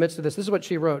even in the midst of this? This is what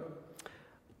she wrote.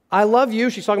 I love you.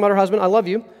 She's talking about her husband. I love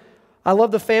you. I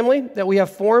love the family that we have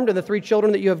formed and the 3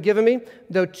 children that you have given me.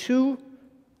 Though 2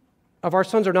 of our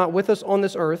sons are not with us on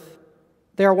this earth,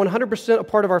 they are 100% a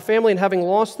part of our family, and having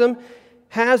lost them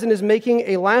has and is making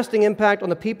a lasting impact on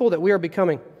the people that we are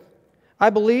becoming. I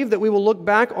believe that we will look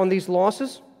back on these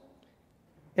losses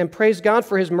and praise God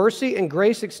for His mercy and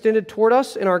grace extended toward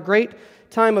us in our great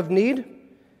time of need.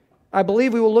 I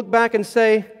believe we will look back and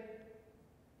say,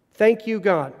 thank you,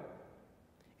 God.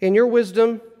 In your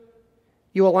wisdom,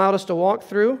 you allowed us to walk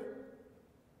through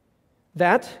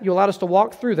that. You allowed us to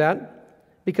walk through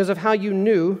that because of how you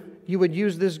knew you would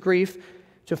use this grief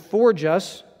to forge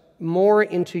us more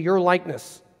into your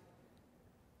likeness.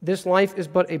 This life is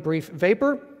but a brief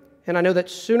vapor, and I know that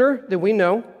sooner than we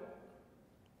know,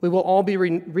 we will all be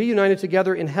reunited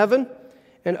together in heaven,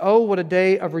 and oh, what a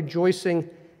day of rejoicing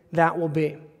that will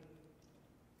be.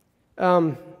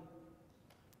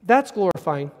 That's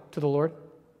glorifying to the Lord.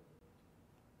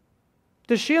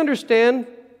 Does she understand?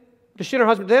 Does she and her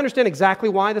husband, do they understand exactly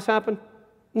why this happened?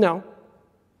 No.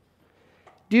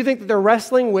 Do you think that they're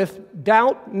wrestling with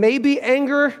doubt, maybe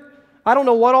anger? I don't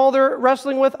know what all they're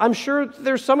wrestling with. I'm sure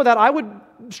there's some of that. I would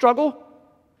struggle.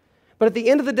 But at the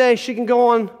end of the day, she can go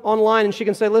online and she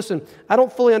can say, listen, I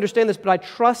don't fully understand this, but I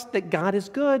trust that God is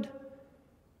good.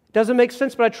 It doesn't make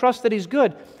sense, but I trust that He's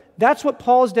good. That's what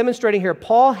Paul is demonstrating here.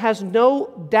 Paul has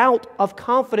no doubt of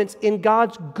confidence in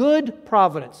God's good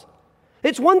providence.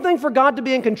 It's one thing for God to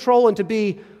be in control and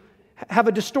to have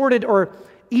a distorted or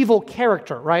evil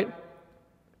character, right?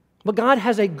 But God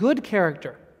has a good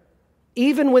character,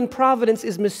 even when providence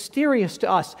is mysterious to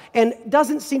us and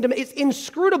doesn't seem to, it's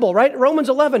inscrutable, right? Romans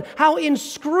 11, how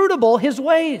inscrutable His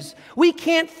ways. We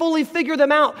can't fully figure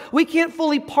them out. We can't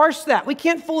fully parse that. We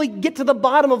can't fully get to the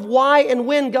bottom of why and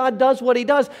when God does what He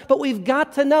does, but we've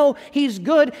got to know He's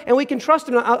good and we can trust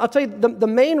Him. I'll tell you, the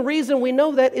main reason we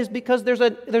know that is because there's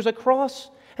a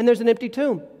cross and there's an empty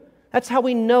tomb. That's how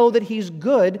we know that He's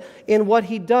good in what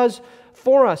He does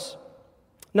for us.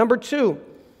 Number 2,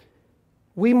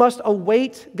 we must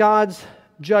await God's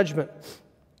judgment.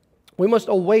 We must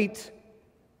await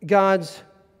God's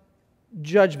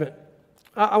judgment.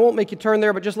 I won't make you turn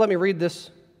there, but just let me read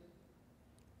this.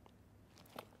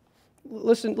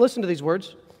 Listen to these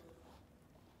words.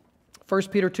 1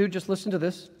 Peter 2, just listen to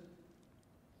this.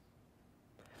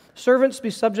 Servants, be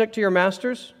subject to your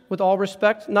masters with all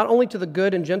respect, not only to the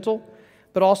good and gentle,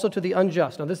 but also to the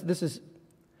unjust. Now, this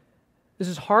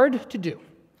is hard to do.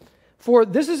 For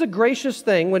this is a gracious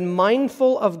thing when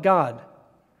mindful of God,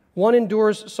 one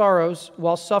endures sorrows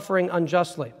while suffering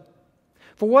unjustly.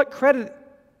 For what credit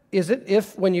is it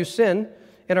if, when you sin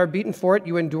and are beaten for it,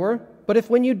 you endure? But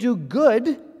if when you do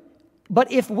good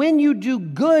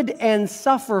and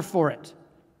suffer for it,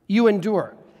 you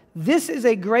endure. This is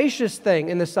a gracious thing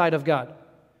in the sight of God.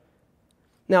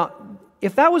 Now,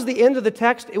 if that was the end of the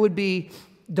text, it would be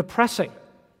depressing.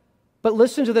 But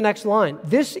listen to the next line.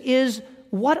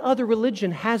 What other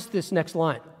religion has this next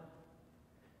line?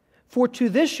 For to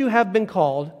this you have been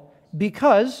called,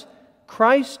 because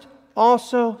Christ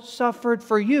also suffered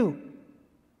for you.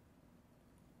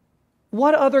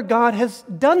 What other God has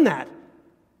done that?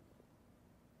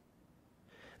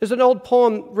 There's an old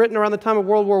poem written around the time of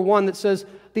World War I that says,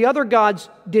 the other gods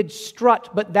did strut,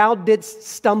 but thou didst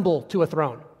stumble to a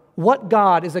throne. What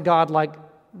God is a God like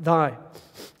thy?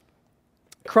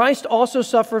 Christ also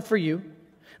suffered for you,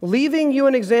 leaving you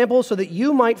an example so that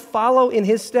you might follow in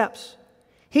His steps.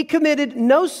 He committed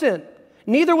no sin,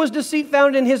 neither was deceit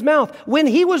found in His mouth. When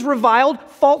He was reviled,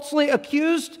 falsely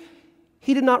accused,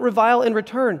 He did not revile in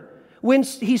return. When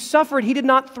He suffered, He did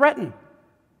not threaten.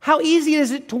 How easy is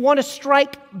it to want to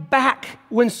strike back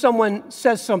when someone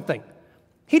says something?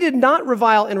 He did not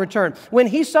revile in return. When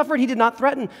he suffered, he did not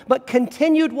threaten, but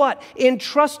continued what?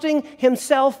 Entrusting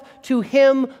himself to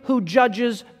him who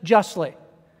judges justly.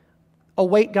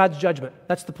 Await God's judgment.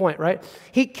 That's the point, right?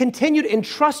 He continued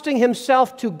entrusting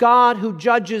himself to God who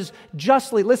judges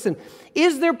justly. Listen,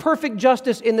 is there perfect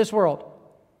justice in this world?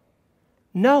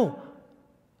 No,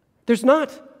 there's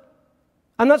not.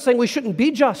 I'm not saying we shouldn't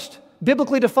be just.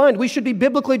 Biblically defined, we should be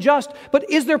biblically just. But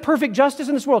is there perfect justice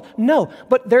in this world? No,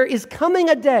 but there is coming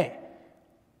a day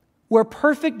where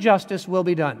perfect justice will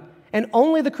be done. And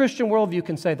only the Christian worldview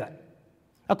can say that.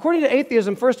 According to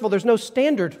atheism, first of all, there's no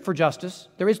standard for justice.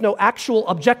 There is no actual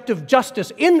objective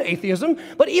justice in atheism.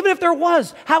 But even if there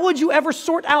was, how would you ever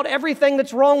sort out everything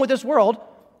that's wrong with this world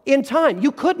in time?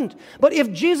 You couldn't. But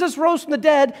if Jesus rose from the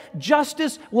dead,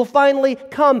 justice will finally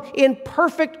come in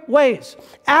perfect ways.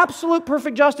 Absolute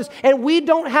perfect justice. And we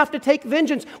don't have to take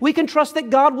vengeance. We can trust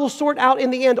that God will sort out in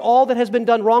the end all that has been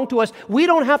done wrong to us. We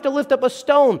don't have to lift up a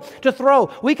stone to throw.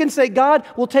 We can say, God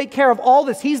will take care of all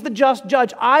this. He's the just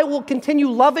judge. I will continue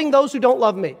loving those who don't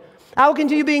love me. I will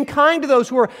continue being kind to those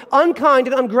who are unkind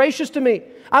and ungracious to me.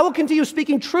 I will continue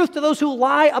speaking truth to those who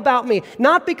lie about me,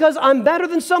 not because I'm better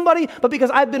than somebody, but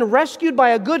because I've been rescued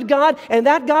by a good God, and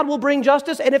that God will bring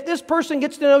justice. And if this person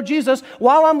gets to know Jesus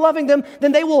while I'm loving them,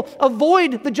 then they will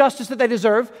avoid the justice that they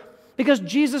deserve because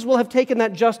Jesus will have taken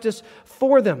that justice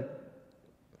for them.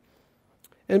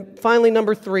 And finally,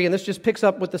 number 3, and this just picks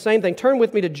up with the same thing. Turn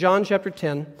with me to John chapter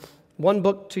 10, one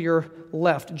book to your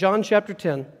left. John chapter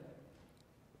 10.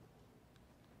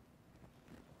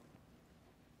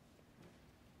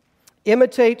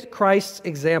 Imitate Christ's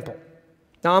example.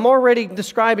 Now, I'm already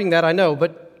describing that, I know,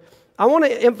 but I want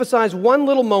to emphasize one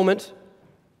little moment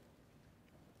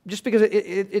just because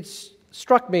it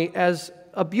struck me as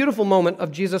a beautiful moment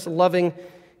of Jesus loving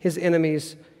his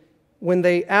enemies when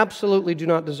they absolutely do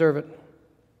not deserve it.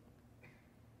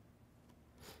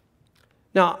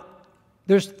 Now,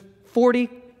 there's 40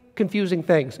 confusing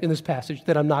things in this passage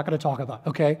that I'm not going to talk about,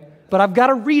 okay? But I've got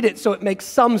to read it so it makes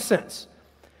some sense.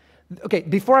 Okay,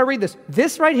 before I read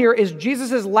this right here is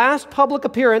Jesus' last public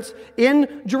appearance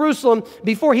in Jerusalem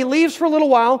before he leaves for a little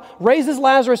while, raises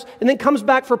Lazarus, and then comes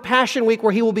back for Passion Week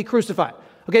where he will be crucified.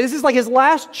 Okay, this is like his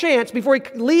last chance before he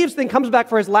leaves, then comes back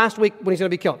for his last week when he's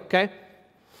going to be killed, okay?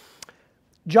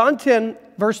 John 10,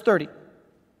 verse 30.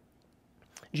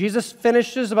 Jesus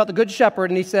finishes about the Good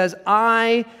Shepherd, and he says,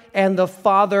 I and the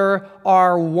Father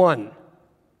are one.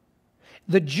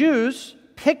 The Jews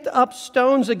picked up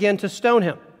stones again to stone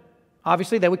him.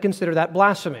 Obviously, they would consider that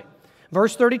blasphemy.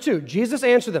 Verse 32, Jesus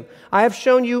answered them, I have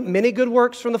shown you many good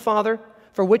works from the Father.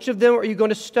 For which of them are you going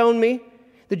to stone me?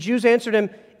 The Jews answered him,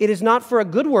 it is not for a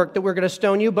good work that we're going to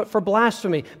stone you, but for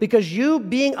blasphemy, because you,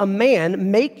 being a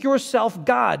man, make yourself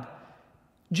God.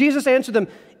 Jesus answered them,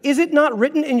 is it not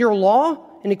written in your law?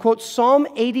 And he quotes Psalm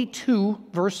 82,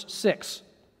 verse 6.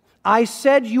 I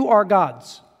said you are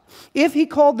gods. If he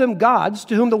called them gods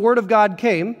to whom the word of God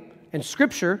came, and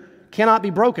Scripture cannot be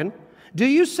broken, do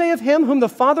you say of him whom the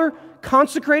Father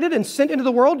consecrated and sent into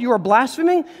the world, you are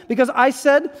blaspheming because I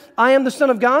said, I am the Son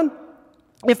of God?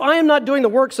 If I am not doing the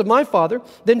works of my Father,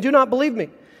 then do not believe me.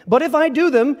 But if I do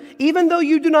them, even though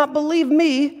you do not believe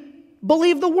me,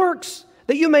 believe the works,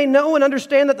 that you may know and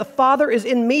understand that the Father is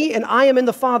in me and I am in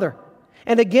the Father.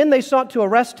 And again they sought to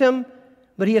arrest him,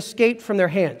 but he escaped from their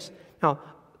hands. Now,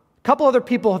 a couple other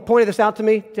people have pointed this out to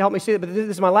me to help me see it, but this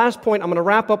is my last point. I'm going to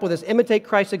wrap up with this imitate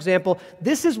Christ's example.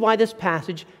 This is why this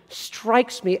passage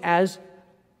strikes me as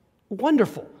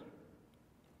wonderful.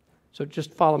 So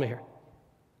just follow me here.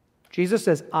 Jesus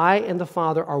says, I and the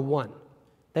Father are one.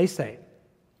 They say,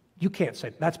 you can't say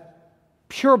that. That's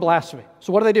pure blasphemy.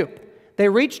 So what do? They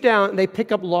reach down and they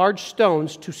pick up large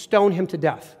stones to stone him to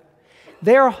death.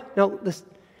 Now, listen,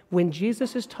 when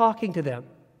Jesus is talking to them,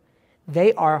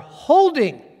 they are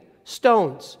holding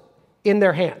stones in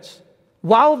their hands.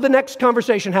 While the next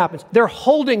conversation happens, they're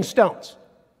holding stones.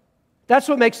 That's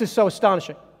what makes this so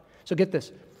astonishing. So get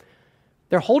this.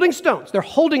 They're holding stones. They're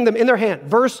holding them in their hand.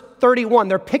 Verse 31,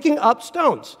 they're picking up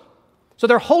stones. So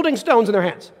they're holding stones in their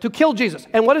hands to kill Jesus.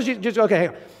 And what does Jesus, okay, hang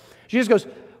on. Jesus goes,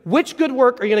 which good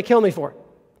work are you going to kill me for?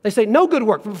 They say, no good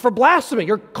work, for blasphemy.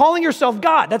 You're calling yourself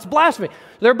God. That's blasphemy.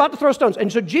 They're about to throw stones.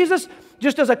 And so Jesus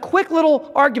just does a quick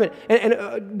little argument.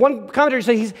 And one commentator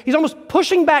says he's almost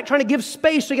pushing back, trying to give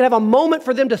space so he can have a moment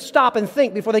for them to stop and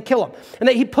think before they kill him. And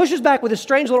he pushes back with this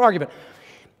strange little argument.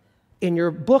 In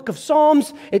your book of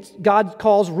Psalms, God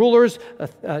calls rulers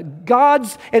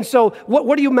gods. And so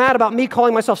what are you mad about me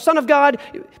calling myself son of God?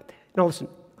 No, listen,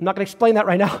 I'm not going to explain that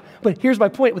right now. But here's my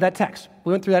point with that text.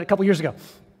 We went through that a couple years ago.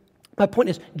 My point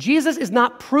is, Jesus is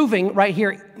not proving right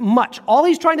here much. All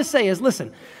he's trying to say is,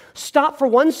 listen, Stop for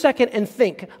 1 second and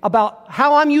think about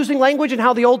how I'm using language and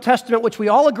how the Old Testament, which we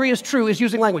all agree is true, is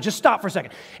using language. Just stop for a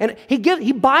second. And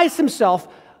he buys himself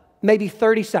maybe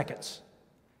 30 seconds.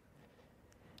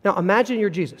 Now imagine you're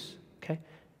Jesus, okay?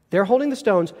 They're holding the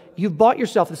stones. You've bought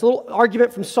yourself, this little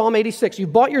argument from Psalm 86,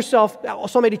 you've bought yourself,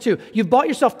 Psalm 82, you've bought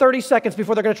yourself 30 seconds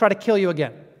before they're going to try to kill you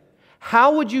again.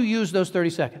 How would you use those 30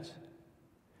 seconds?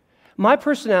 My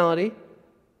personality,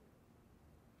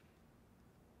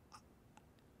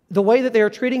 the way that they are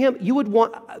treating him,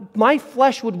 my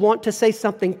flesh would want to say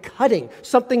something cutting,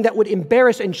 something that would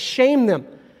embarrass and shame them.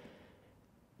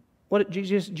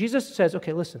 Jesus says,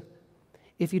 okay, listen,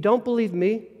 if you don't believe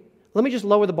me, let me just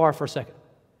lower the bar for a second.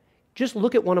 Just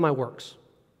look at one of my works,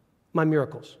 my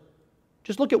miracles.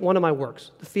 Just look at one of my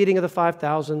works, the feeding of the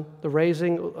 5,000, the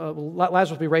raising,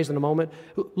 Lazarus will be raised in a moment.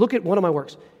 Look at one of my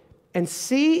works and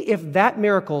see if that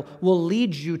miracle will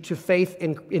lead you to faith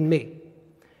in me.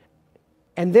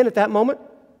 And then at that moment,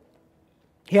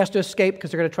 he has to escape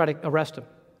because they're going to try to arrest him.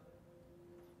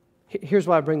 Here's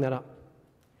why I bring that up.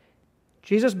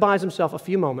 Jesus buys himself a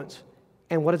few moments,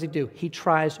 and what does he do? He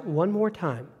tries one more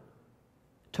time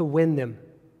to win them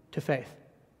to faith.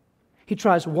 He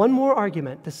tries one more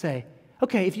argument to say,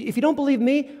 okay, if you don't believe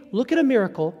me, look at a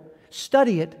miracle,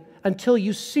 study it until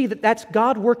you see that that's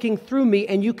God working through me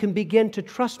and you can begin to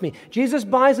trust me. Jesus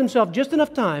buys himself just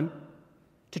enough time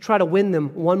to try to win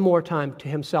them one more time to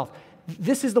himself.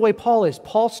 This is the way Paul is.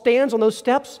 Paul stands on those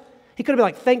steps. He could have been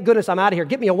like, thank goodness I'm out of here.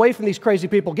 Get me away from these crazy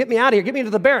people. Get me out of here. Get me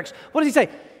into the barracks. What does he say?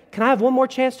 Can I have one more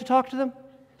chance to talk to them?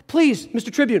 Please,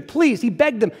 Mr. Tribune, please. He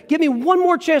begged them, give me one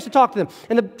more chance to talk to them.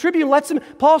 And the Tribune lets him,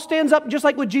 Paul stands up just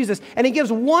like with Jesus, and he gives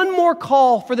one more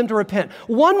call for them to repent,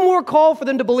 one more call for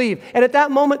them to believe. And at that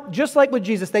moment, just like with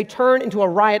Jesus, they turn into a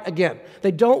riot again.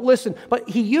 They don't listen, but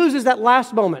he uses that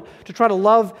last moment to try to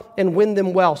love and win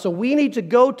them well. So we need to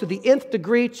go to the nth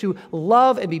degree to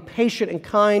love and be patient and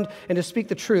kind and to speak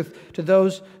the truth to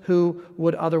those who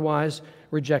would otherwise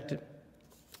reject it.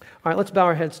 All right, let's bow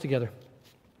our heads together.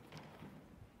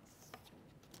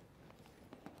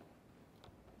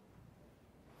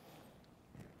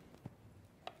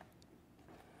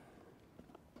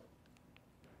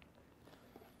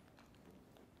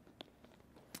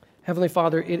 Heavenly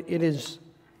Father, it is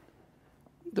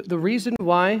the reason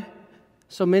why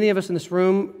so many of us in this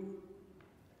room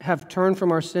have turned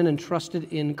from our sin and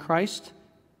trusted in Christ.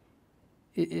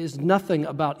 It is nothing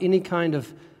about any kind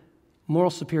of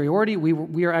moral superiority.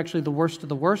 We are actually the worst of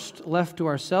the worst left to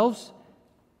ourselves.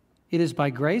 It is by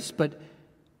grace, but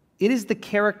it is the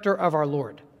character of our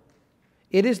Lord.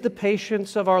 It is the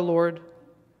patience of our Lord,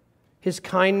 His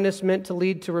kindness meant to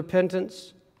lead to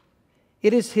repentance.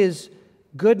 It is His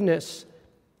goodness.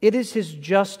 It is His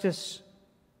justice.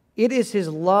 It is His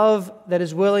love that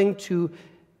is willing to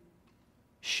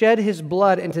shed His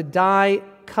blood and to die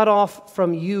cut off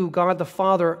from you, God the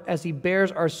Father, as He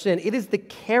bears our sin. It is the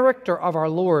character of our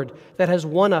Lord that has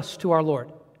won us to our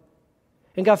Lord.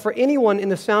 And God, for anyone in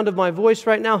the sound of my voice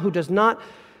right now who does not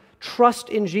trust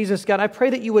in Jesus, God, I pray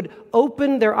that you would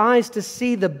open their eyes to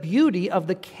see the beauty of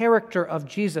the character of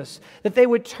Jesus, that they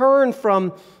would turn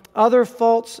from other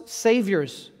false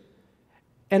saviors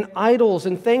and idols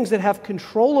and things that have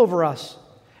control over us,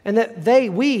 and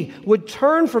that we would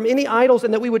turn from any idols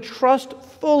and that we would trust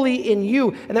fully in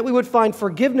you, and that we would find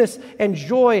forgiveness and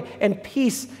joy and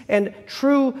peace and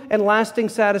true and lasting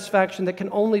satisfaction that can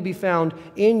only be found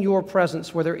in your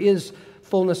presence, where there is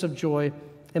fullness of joy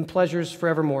and pleasures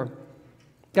forevermore.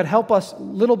 God, help us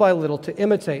little by little to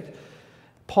imitate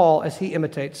Paul as he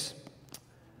imitates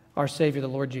our Savior, the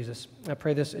Lord Jesus. I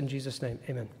pray this in Jesus' name.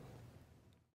 Amen.